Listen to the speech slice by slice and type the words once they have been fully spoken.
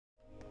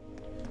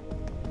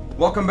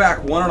Welcome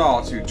back, one and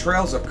all, to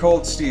Trails of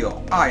Cold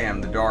Steel. I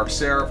am the Dark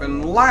Seraph,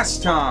 and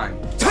last time,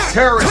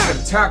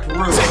 terrorists attacked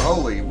Ruler.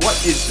 Holy,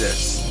 what is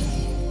this?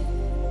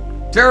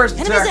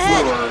 Terrorists attacked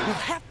Ruler.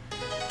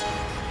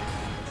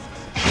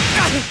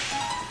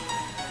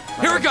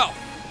 Here we go!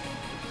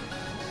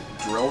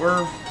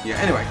 Driller? Yeah,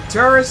 anyway,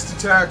 terrorists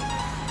attacked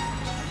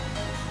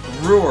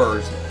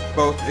Ruler's,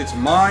 both its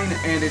mine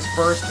and its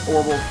first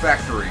orbital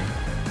factory.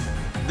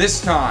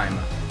 This time,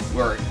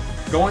 we're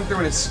going through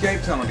an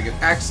escape tunnel to get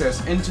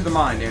access into the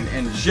mine, and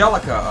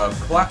Angelica of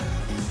Class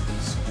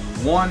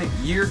 1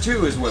 Year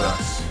 2 is with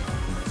us.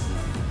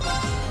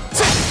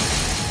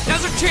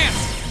 Now's our chance!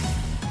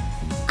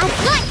 I've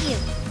got you!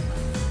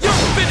 You're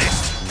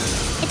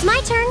finished! It's my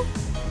turn.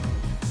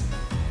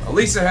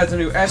 Elisa has a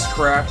new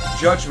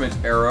S-Craft Judgment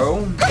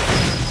Arrow.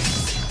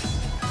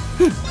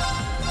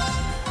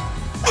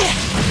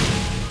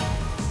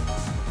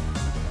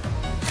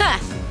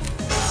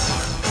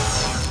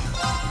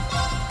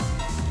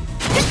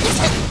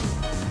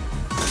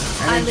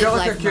 And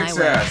Angelica kicks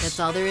ass. That's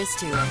all there is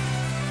to it.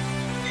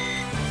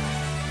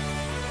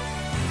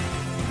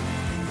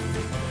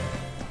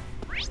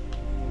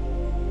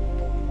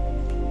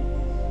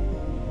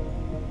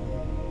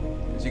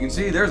 As you can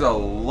see, there's a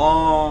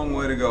long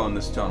way to go in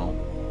this tunnel.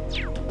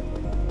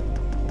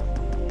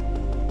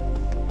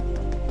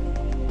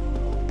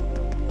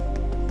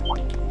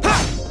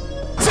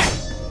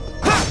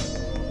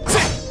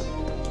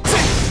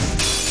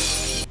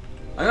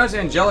 I noticed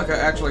Angelica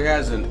actually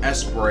has an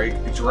S-break,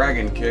 a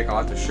dragon kick. I'll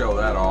have to show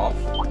that off.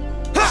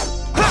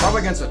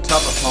 Probably against a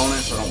tough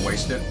opponent, so don't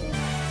waste it.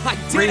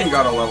 Reading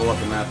got a level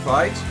up in that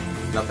fight.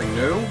 Nothing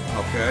new.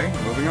 Okay,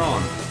 moving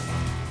on.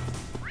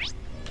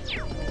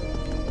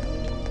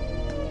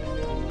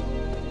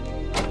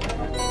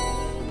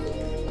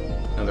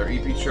 Another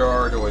EP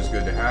charge, always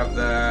good to have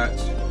that.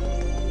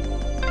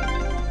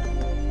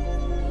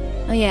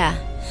 Oh yeah,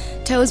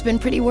 Toe's been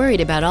pretty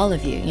worried about all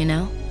of you, you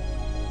know?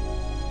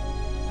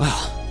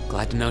 Well,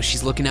 glad to know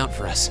she's looking out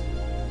for us.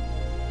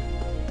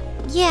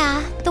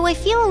 Yeah, though I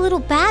feel a little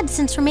bad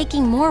since we're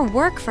making more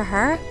work for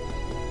her.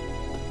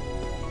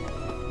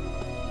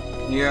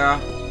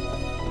 Yeah.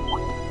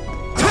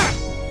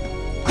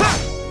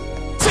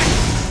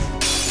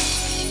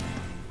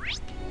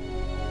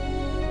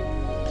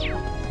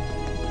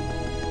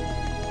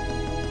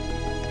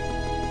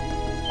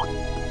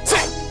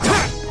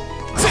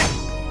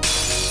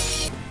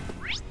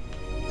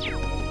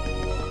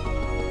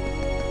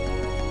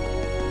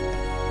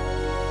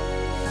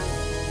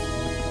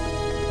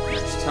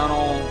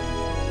 Tunnel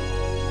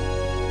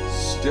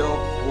still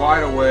quite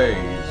a ways.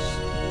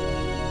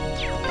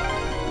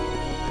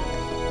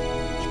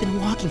 We've been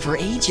walking for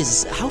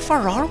ages. How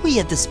far are we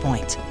at this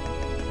point?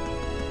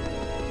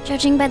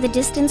 Judging by the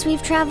distance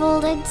we've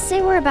traveled, I'd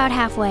say we're about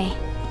halfway.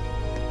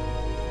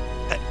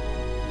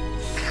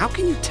 How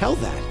can you tell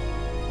that?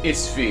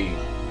 It's Fee.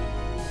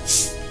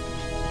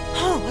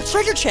 Oh, a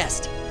treasure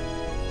chest!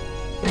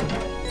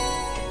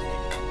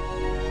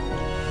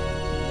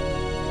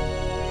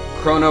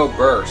 Chrono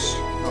Burst.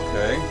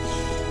 Okay.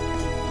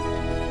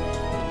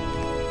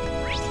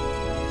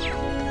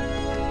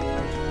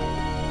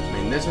 I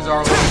mean, this is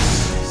our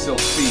little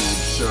speed,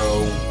 so...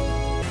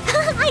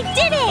 I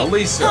did it!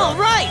 Elisa, All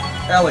right!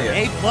 Elliot,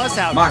 A+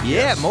 out. Marcus,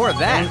 Yeah, more of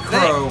that. and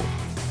Crow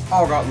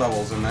all got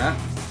levels in that.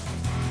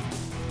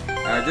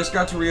 And I just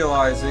got to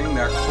realizing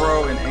that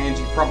Crow and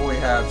Angie probably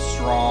have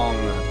strong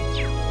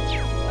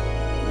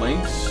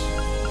links.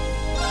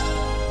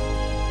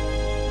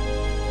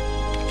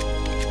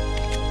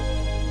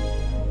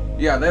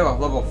 Yeah, they have a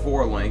level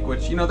 4 link,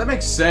 which, you know, that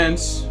makes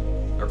sense.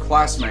 They're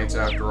classmates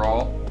after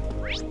all.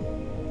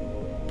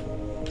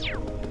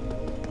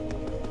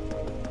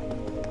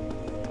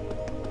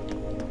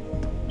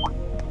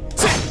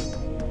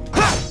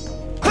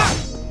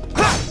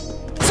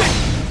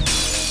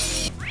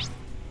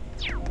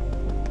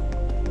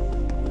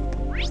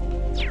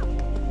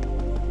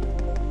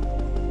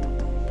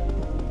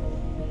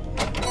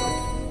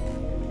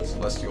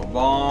 Celestial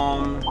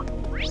Bomb.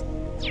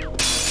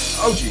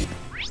 Oh, gee.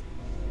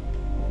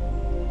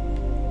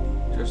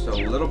 Just a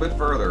little bit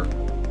further.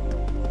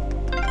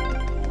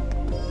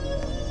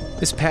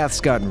 This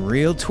path's gotten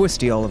real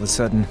twisty all of a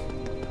sudden.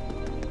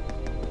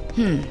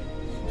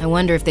 I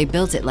wonder if they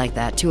built it like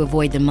that to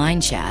avoid the mine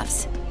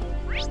shafts.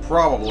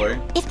 Probably.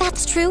 If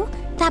that's true,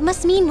 that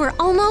must mean we're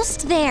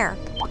almost there.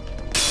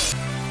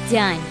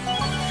 Done.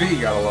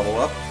 Fee got a level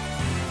up.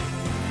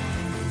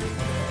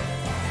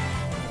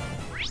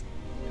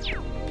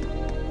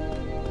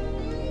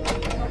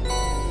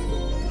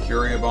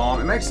 Curia Bomb.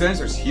 It makes sense,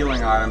 there's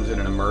healing items in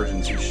an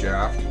emergency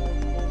shaft.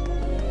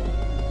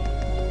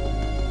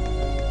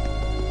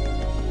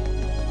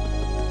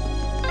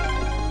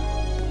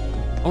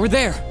 Over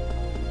there!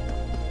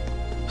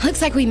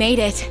 Looks like we made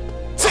it.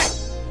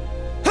 Just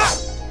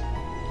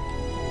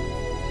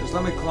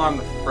let me climb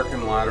the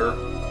frickin' ladder.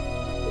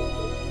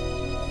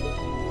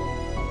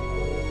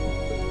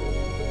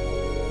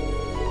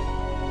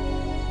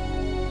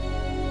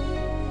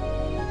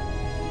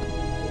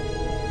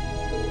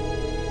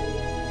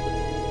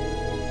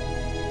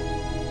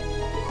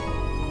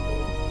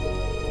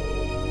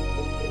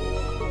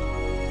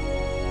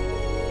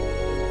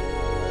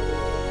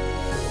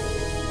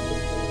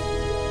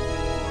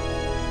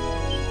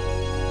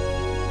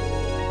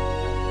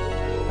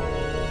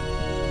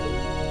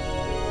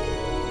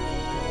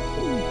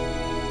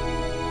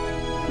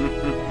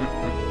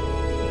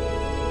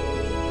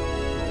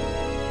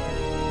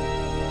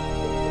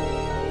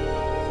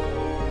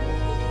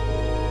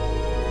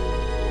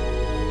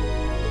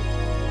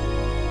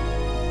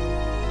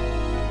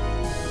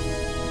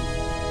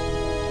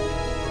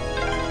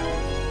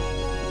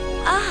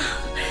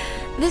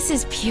 This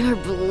is pure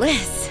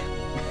bliss.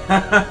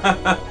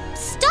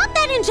 Stop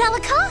that,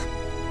 Angelica!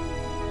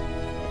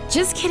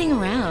 Just kidding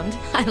around.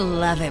 I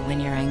love it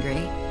when you're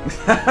angry.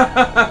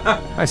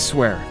 I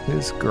swear,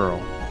 this girl.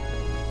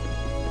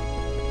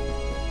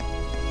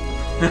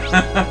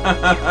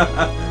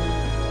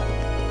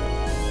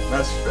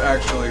 That's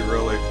actually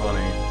really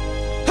funny.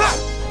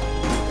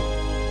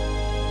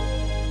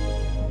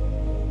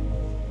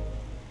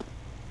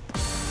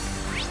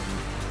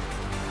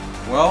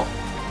 Well,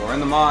 we're in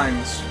the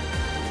mines.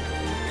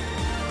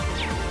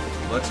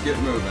 Let's get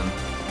moving.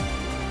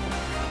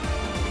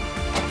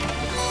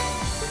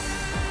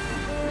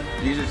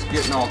 These are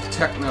getting all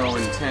techno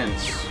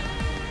intense.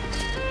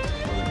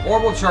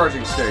 Orbital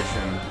charging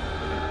station.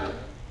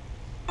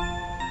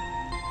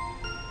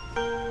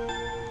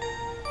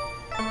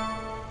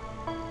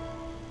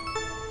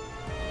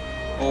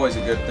 Always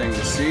a good thing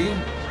to see.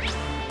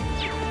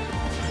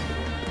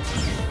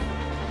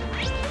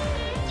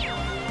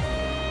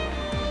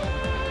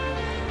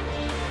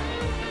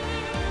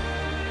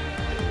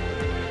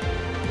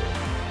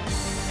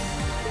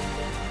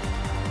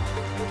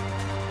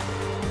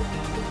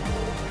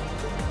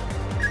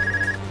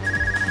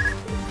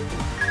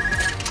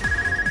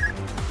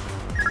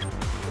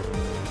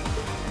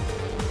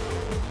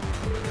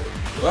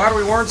 Glad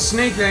we weren't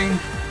sneaking.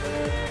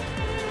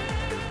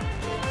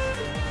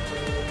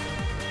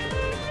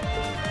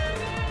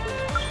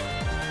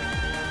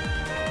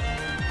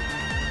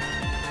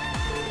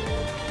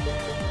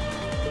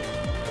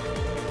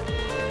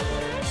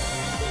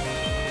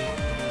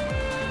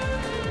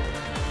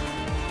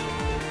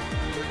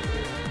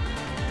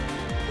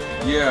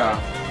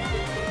 Yeah.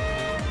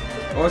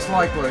 Most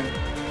likely.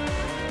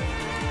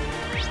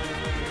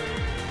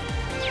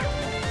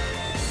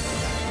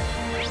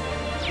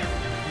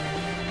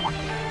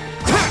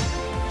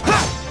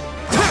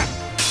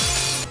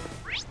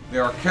 The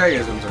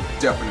archaisms are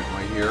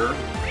definitely here.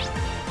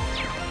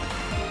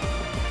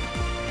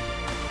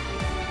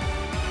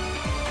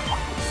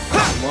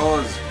 As well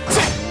as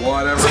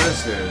whatever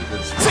this is.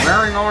 It's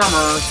wearing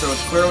armor, so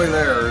it's clearly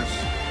theirs.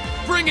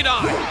 Bring it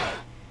on!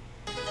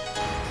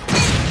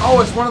 Oh,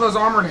 it's one of those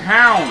armored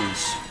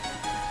hounds!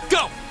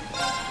 Go!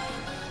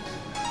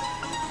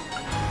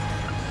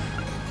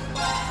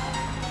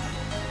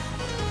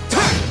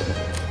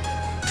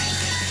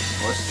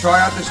 Let's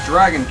try out this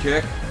dragon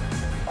kick.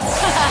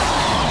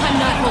 I'm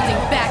not holding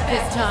back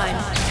this time.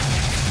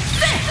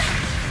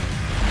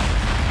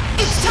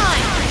 It's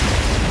time!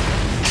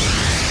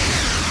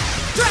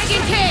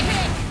 Dragon kick!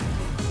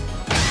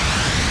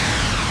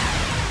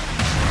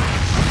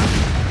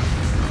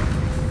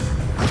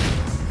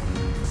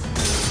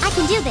 I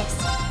can do this.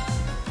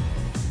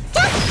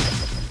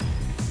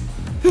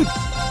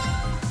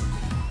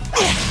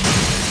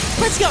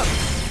 Let's go!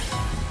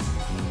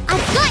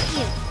 I've got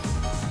you!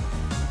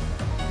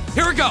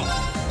 Here we go!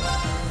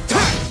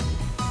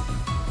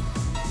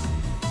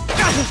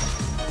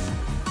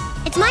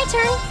 It's my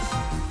turn.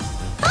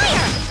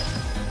 Fire!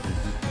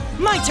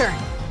 My turn!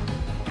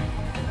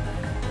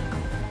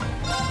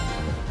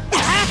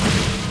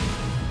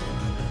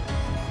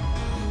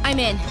 I'm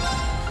in.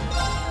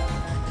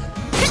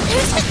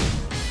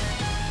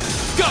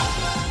 Go!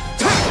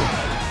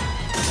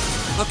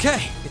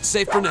 Okay, it's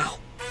safe for now.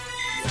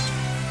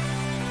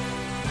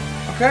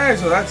 Okay,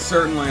 so that's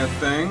certainly a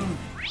thing.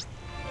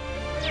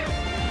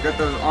 Got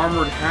those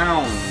armored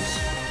hounds.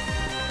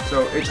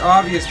 So it's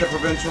obvious the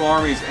provincial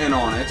army's in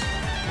on it.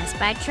 I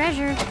spied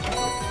treasure.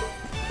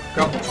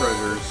 Couple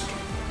treasures.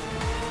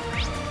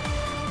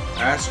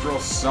 Astral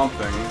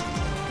something.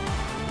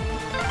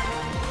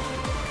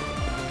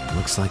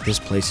 Looks like this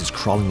place is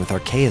crawling with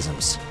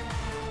archaisms.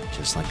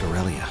 Just like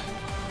Aurelia.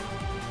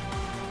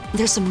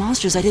 There's some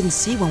monsters I didn't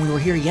see when we were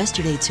here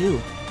yesterday,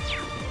 too.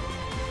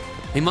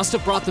 They must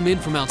have brought them in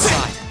from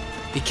outside.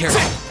 Be careful.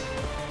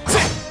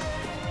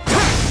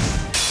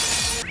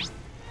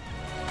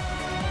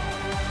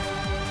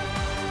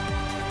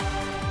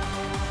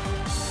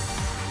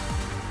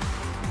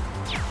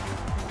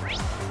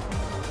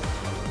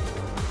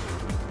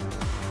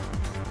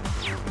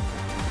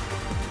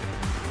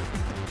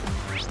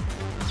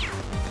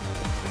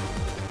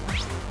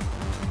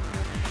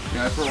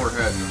 Yeah, that's where we're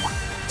heading.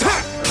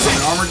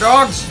 The armored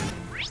dogs?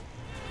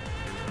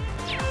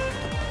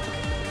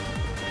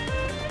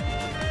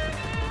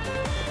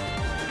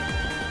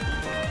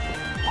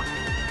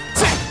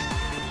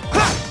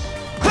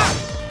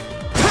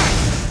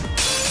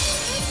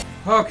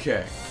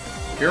 Okay,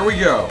 here we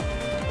go.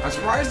 I'm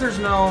surprised there's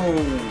no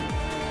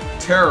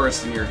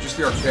terrorists in here, just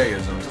the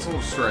archaisms. That's a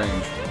little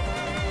strange.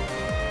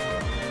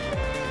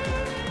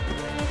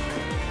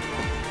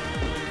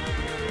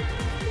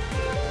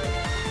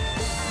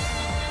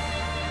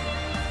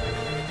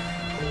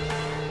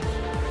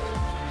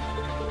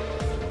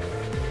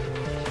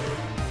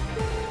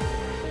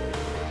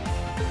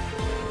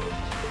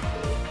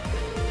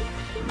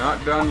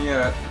 Not done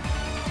yet.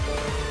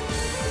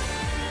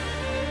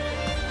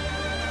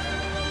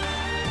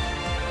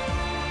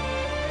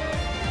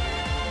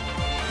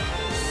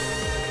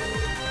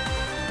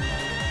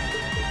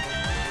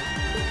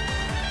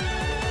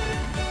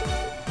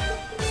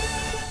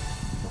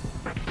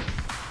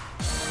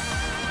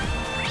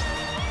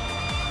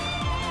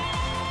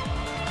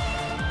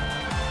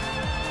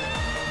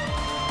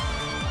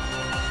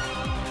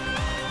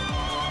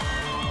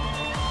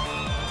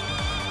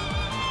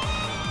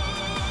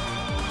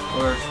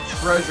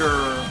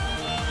 treasure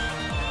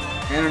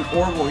and an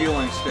orbital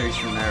healing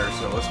station there,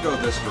 so let's go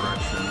this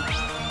direction.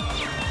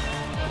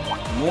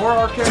 More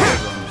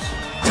archaisms.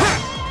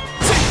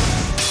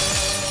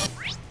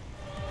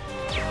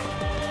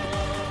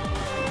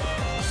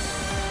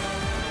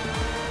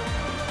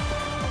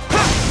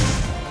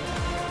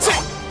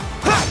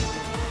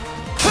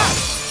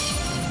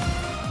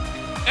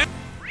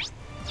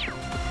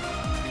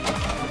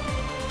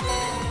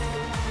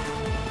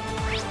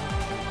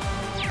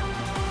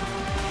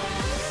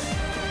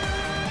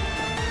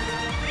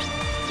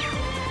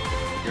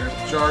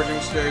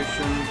 Charging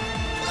station.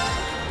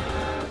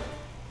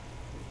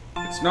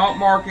 It's not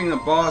marking a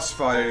boss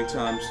fight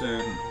anytime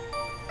soon.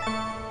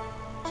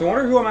 So I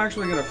wonder who I'm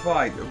actually going to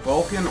fight.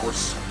 Vulcan, or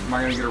am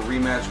I going to get a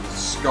rematch with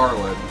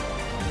Scarlet?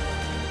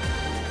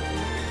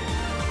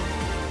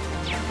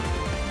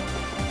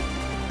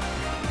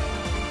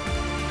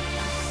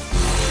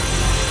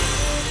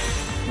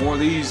 More of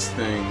these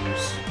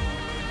things.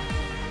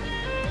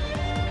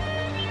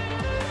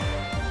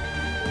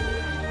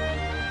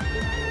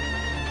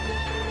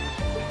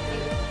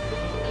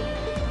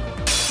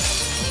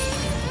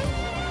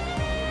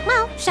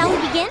 Shall we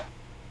begin?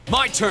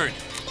 My turn!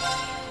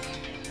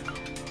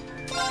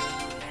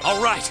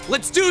 Alright,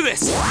 let's do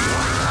this!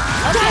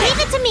 Okay. Leave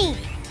it to me!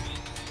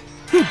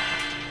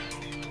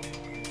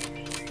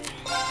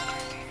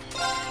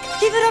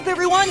 Give it up,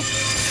 everyone!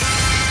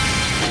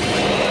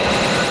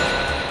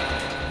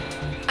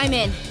 I'm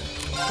in.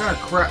 What kind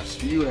of craps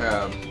do you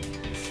have?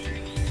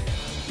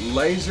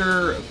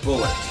 Laser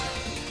bullet.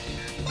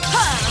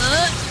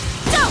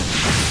 Go!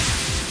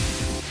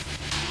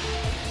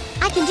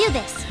 I can do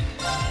this.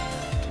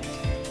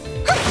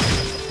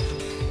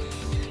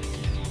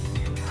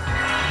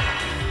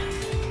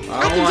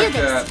 I don't like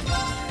that.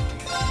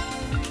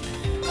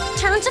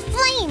 Turn to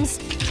flames!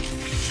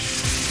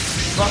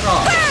 Fuck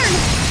off. Burn!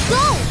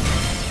 Go!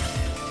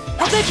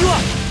 I'll take you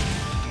up!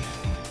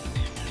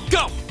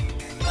 Go!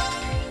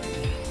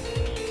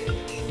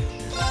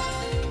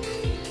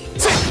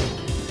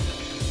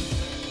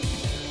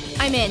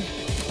 I'm in.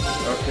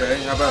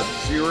 Okay, how about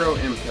zero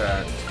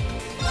impact?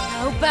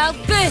 How about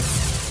this?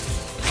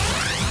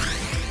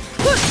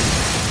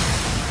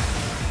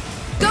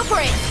 Go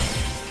for it!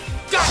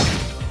 Go!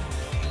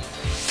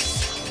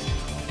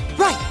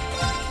 Right!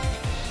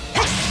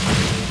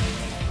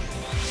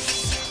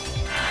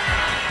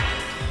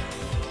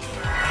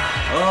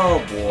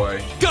 Oh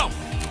boy. Go!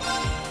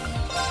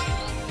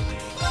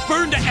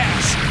 Burn to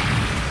ash!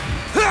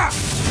 Ha!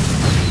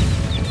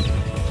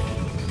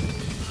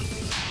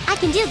 I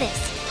can do this.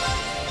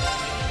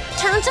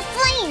 Turn to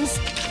flames!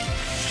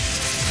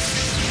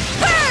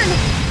 Burn!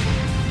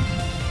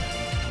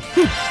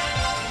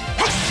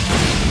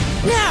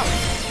 Now!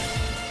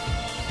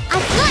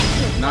 I've got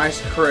you!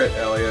 Nice crit,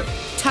 Elliot.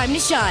 Time to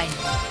shine.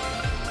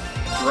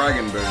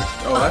 Dragon boost.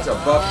 Oh, that's a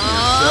buff to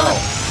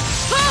yourself.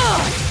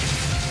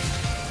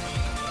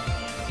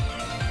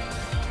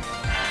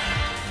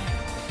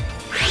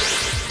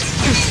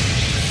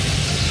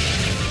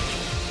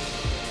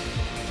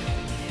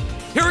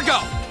 Here we go!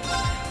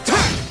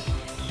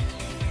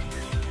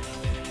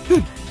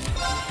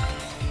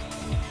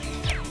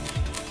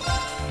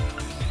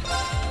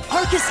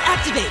 Arcus,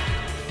 activate!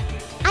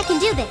 I can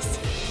do this.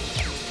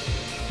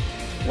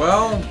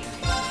 Well,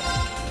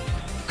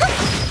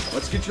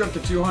 let's get you up to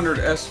 200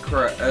 S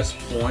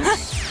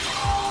points.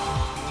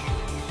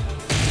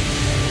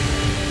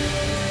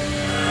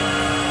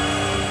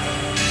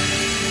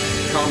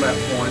 Combat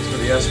points for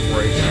the S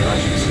break, I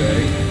should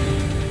say.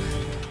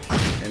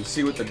 And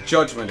see what the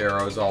Judgment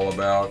Arrow is all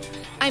about.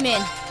 I'm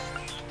in.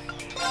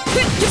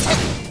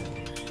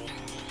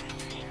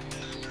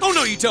 Oh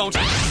no, you don't!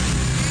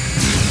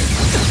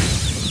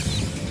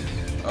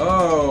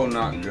 Oh,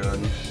 not good.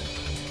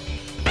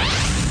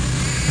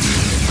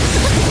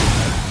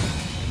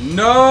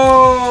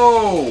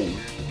 No!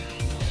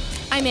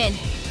 I'm in.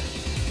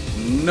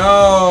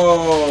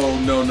 No!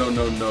 No, no,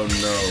 no, no, no.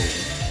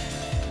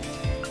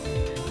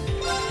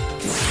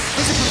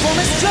 There's a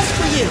performance just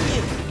for you!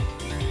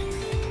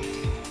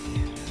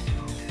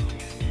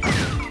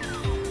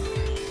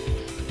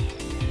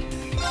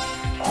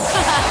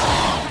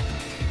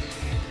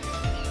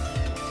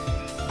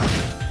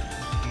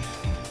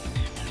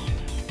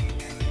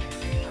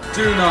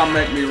 Do not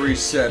make me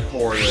reset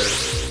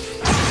Horus.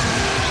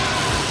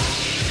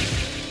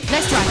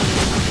 Nice try.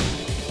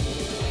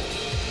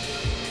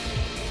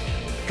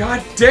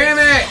 God damn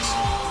it!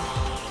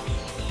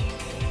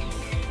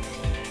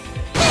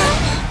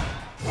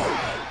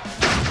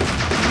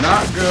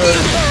 Not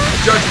good.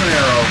 Judgment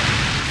Arrow.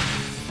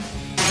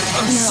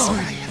 I'm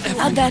sorry.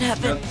 How'd that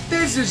happen? Now,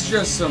 this is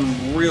just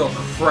some real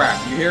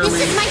crap. You hear This me?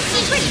 is my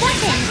secret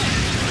weapon!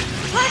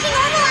 Charging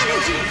orbital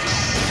energy!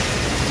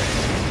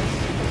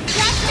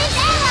 Judgment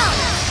Arrow!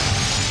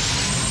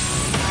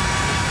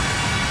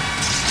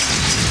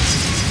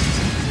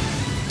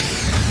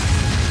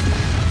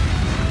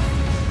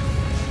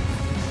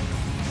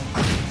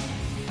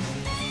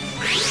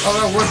 Oh,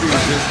 that would be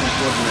resistance,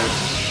 wouldn't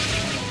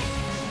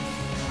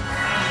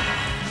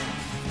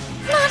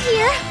Not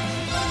here!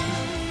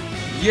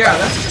 Yeah,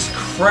 that's just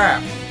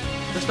crap.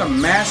 Just a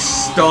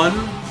mass stun?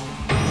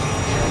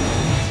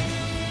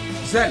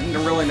 Is that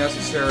really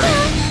necessary?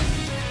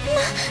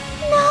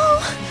 No.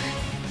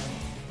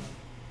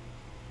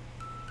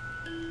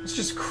 It's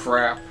just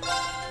crap.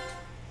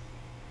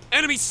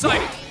 Enemy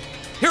sighted!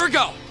 Here we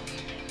go!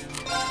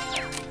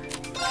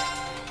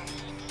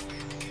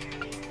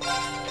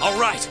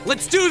 Alright,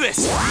 let's do this!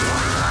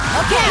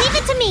 Okay, leave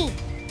it to me.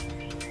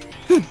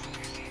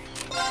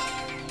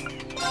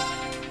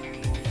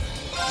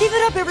 Give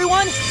it up,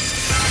 everyone!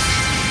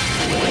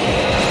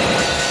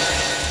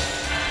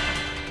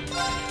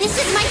 This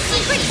is my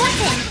secret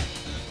weapon.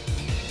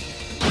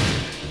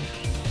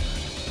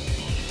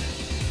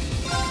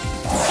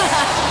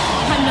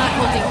 I'm not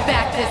holding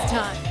back this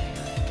time.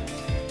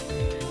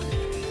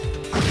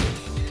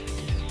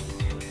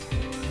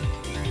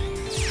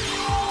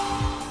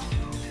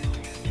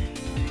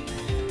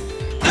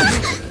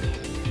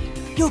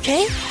 You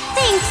okay?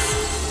 Thanks.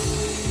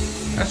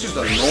 That's just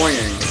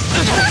annoying.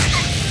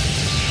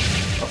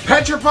 A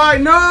petrify?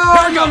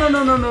 No! No, no,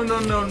 no, no, no, no,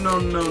 no, no,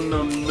 no,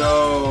 no,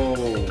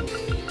 no.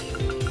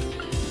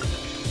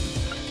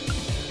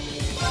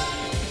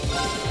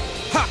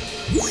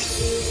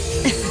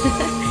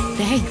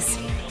 Thanks.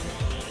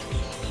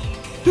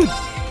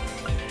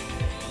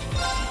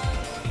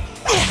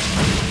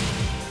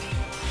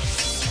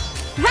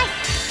 Right.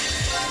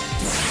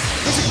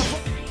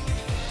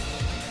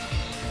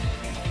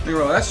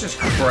 Nero, that's just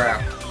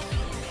crap.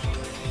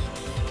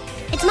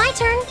 It's my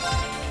turn.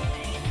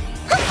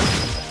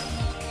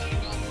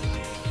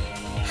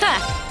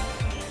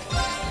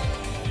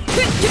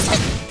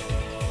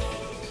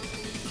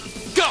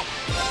 Go!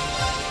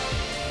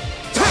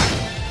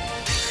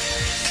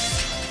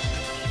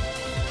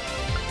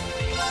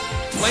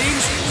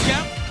 Flames,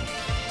 yep.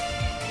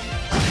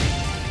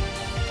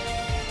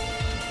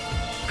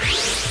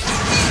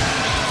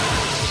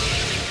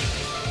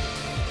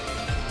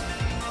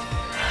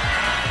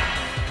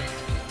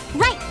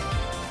 Right.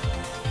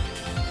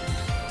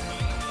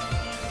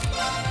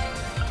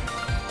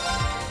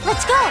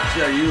 Let's go. See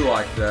how you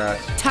like that.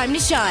 Time to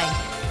shine.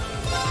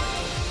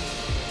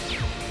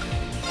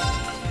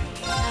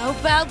 How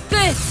about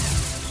this?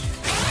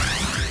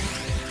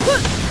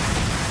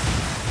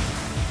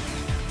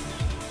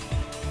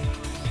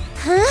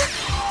 Huh?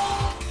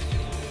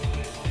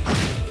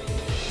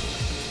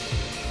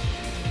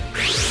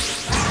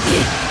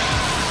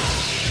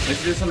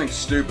 Let's do something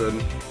stupid.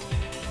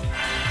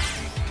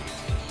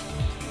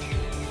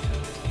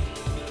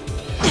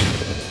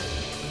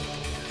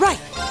 Right!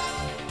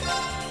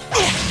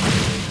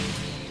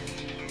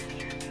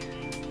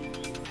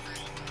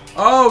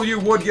 Oh, you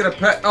would get a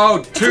pet.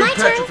 Oh, two my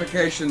turn.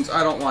 petrifications.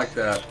 I don't like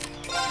that.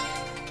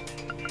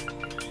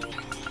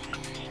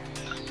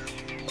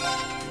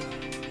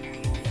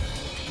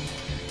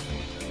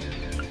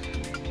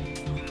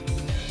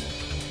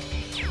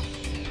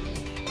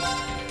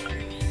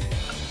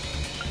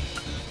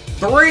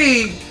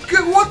 Three?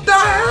 Good, what the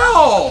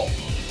hell?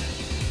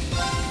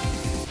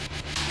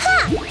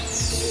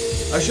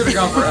 I should have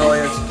gone for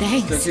Elliot.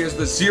 Thanks. Since he has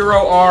the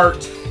zero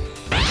art.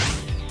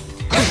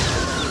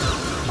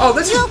 Oh,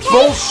 this You is okay?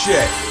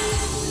 bullshit.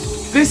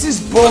 This is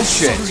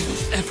bullshit.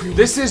 Everyone.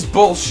 This is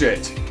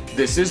bullshit.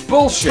 This is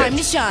bullshit. Time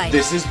to shine.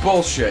 This is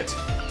bullshit.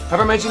 Have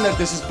I mentioned that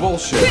this is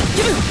bullshit?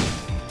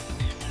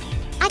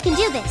 I can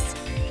do this.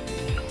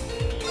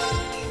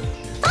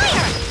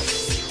 Fire!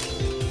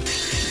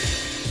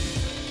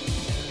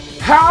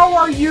 How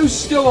are you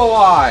still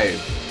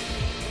alive?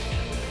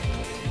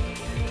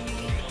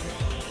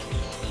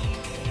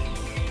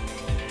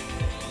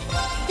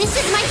 This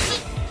is my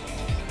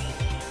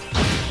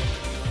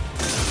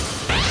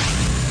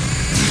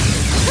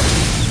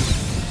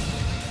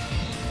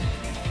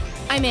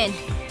I'm in.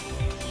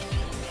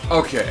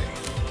 Okay.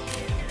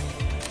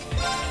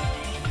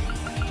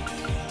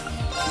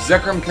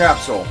 Zekrom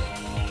capsule.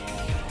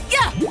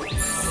 Yeah!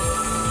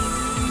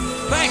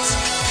 Thanks!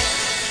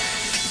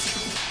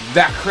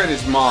 That crit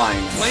is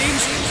mine.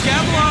 Flames,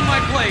 gavel on my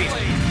blade!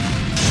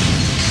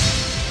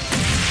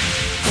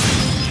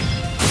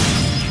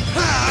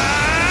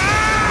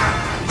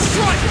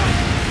 Strike!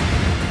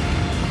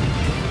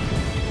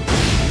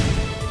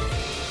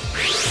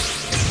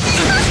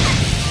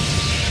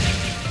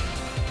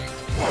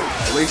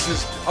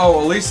 Elisa's.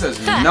 Oh, Elisa's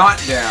not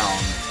down.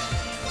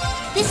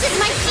 This is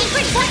my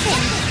secret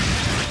weapon.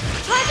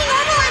 Charging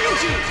orbital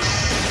energy.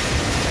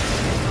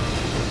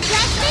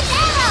 Plasmic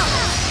arrow.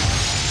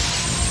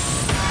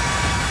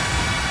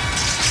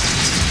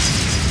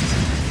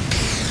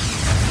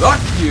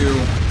 Fuck you.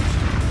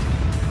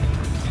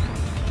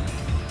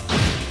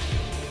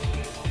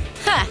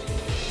 Ha!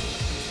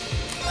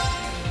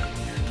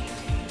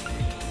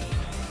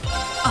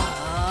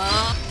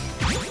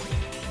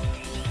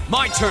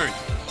 My turn!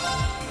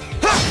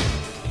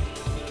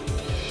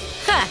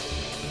 Ha!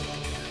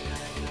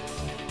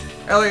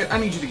 Elliot, I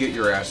need you to get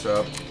your ass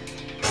up.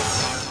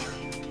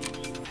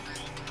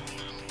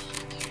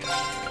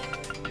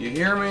 You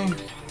hear me?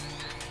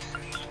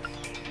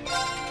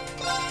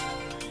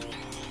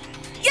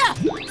 Yeah!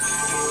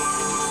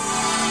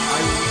 I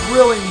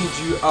really need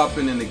you up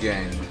and in the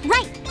game.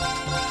 Right.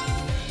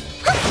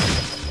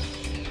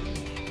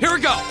 Here we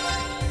go!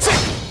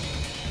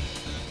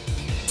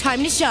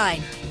 Time to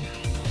shine.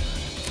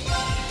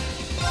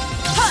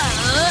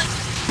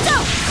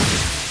 Go!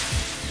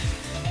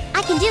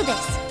 I can do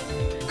this.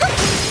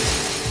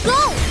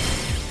 Go!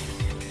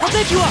 I'll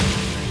back you up!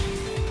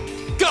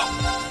 Go!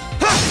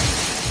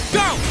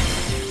 Go!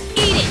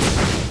 Eat it!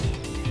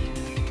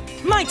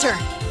 My turn!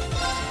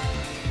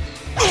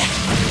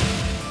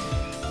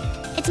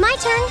 It's my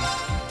turn.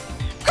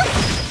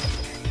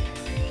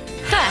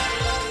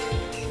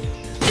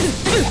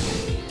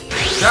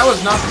 That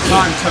was not the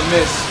time to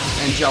miss,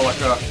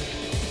 Angelica.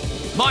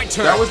 My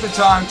turn! That was the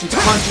time to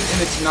punch it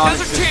in its Now's our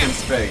non-existent chance.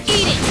 space.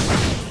 Eat it!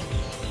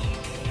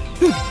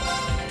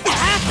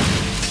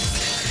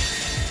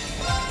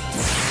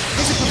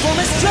 Here's a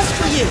performance just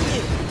for you!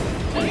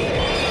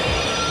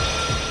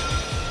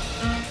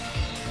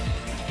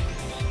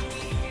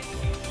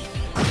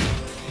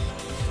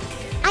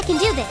 I can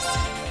do this.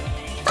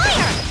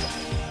 Fire!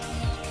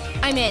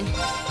 I'm in.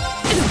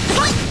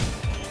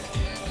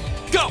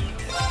 Go!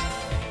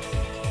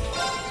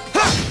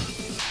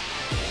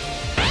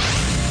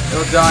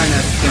 It'll die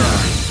next turn.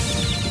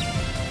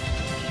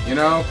 You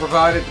know,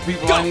 provided the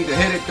people I need to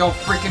hit it don't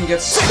freaking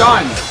get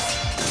stunned.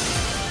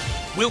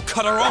 We'll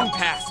cut our own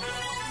path.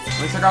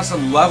 At least I got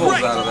some levels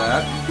out of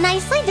that.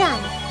 Nicely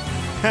done.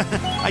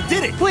 I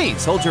did it!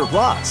 Please, hold your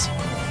applause.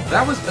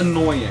 That was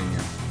annoying.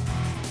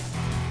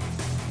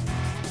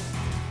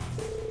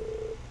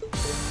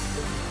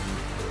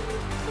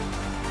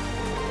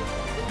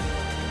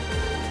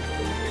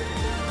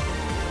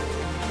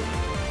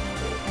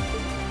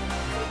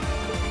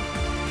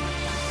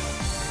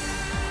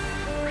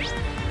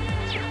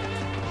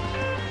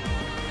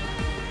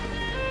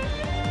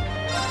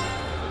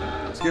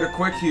 Let's get a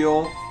quick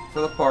heal for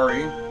the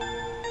party.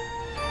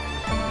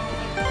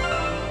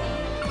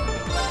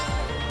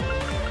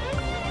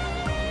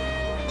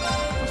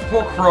 Let's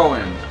pull Crow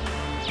in.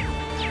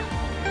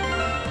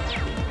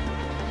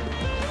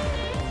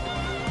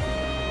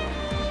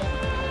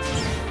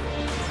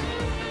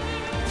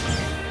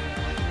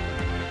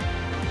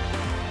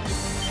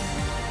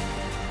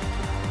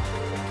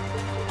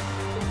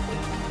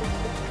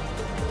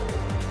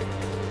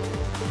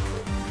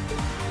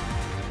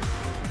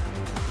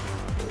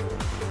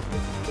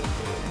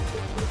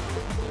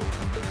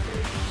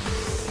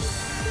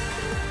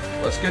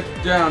 Let's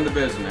get down to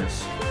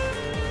business.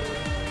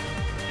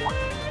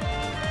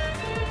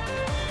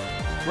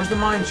 Where's the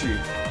mine chief?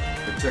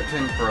 It took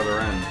him further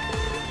in.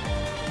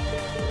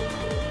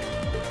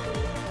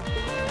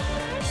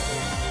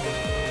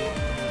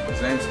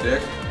 His name's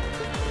Dick.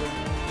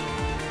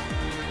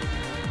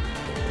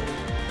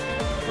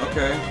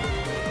 Okay.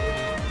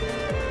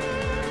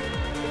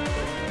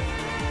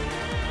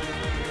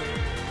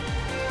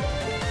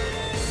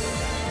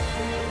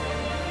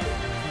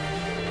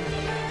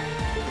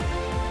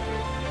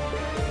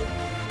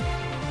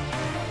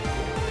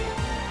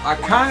 I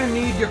kinda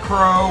need you,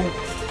 Crow.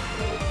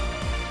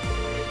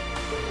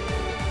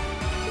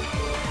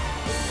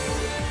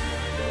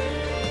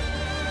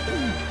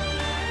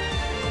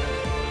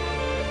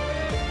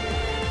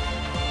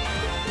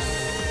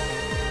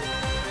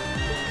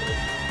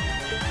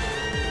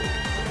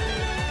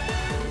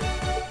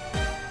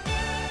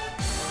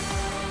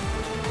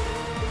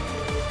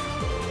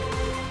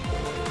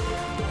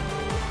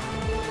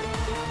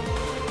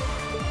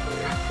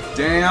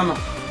 Damn.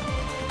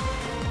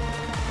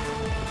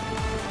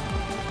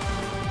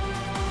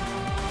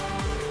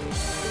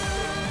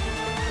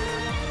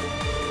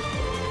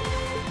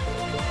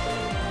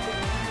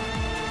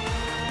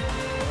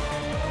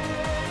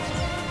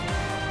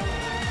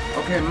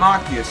 Okay,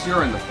 Machias,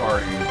 you're in the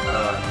party.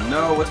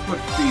 No, let's put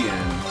Fee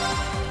in.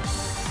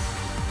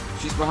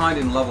 She's behind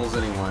in levels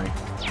anyway.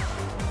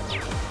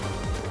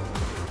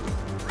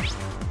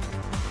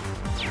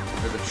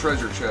 There's a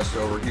treasure chest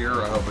over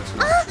here. I hope it's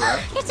not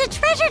trapped. It's a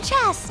treasure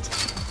chest.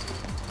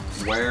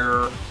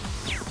 Where?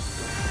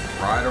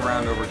 Right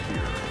around over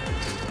here.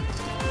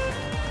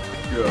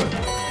 Good.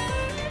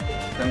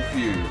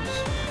 Confuse.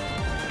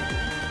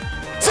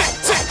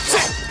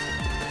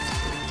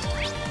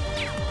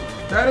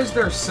 That is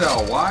their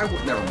cell. Why?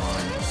 Never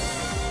mind.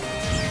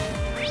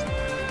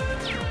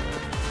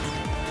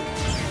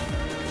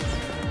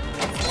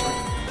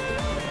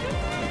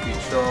 Empty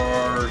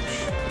charge.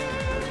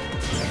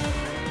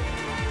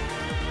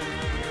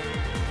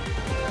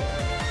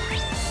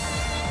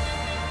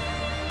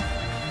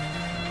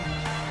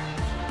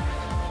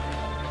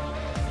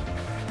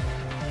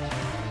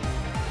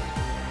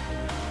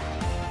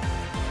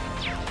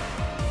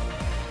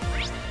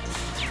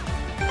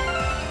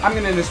 I'm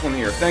going to end this one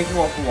here. Thank you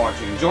all for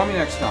watching. Join me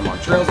next time on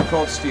Trails of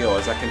Cold Steel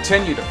as I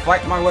continue to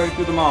fight my way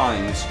through the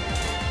mines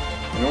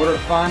in order to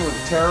find where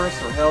the terrorists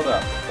are held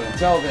up. But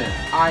until then,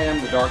 I am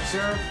the Dark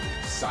Seraph,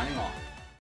 signing off.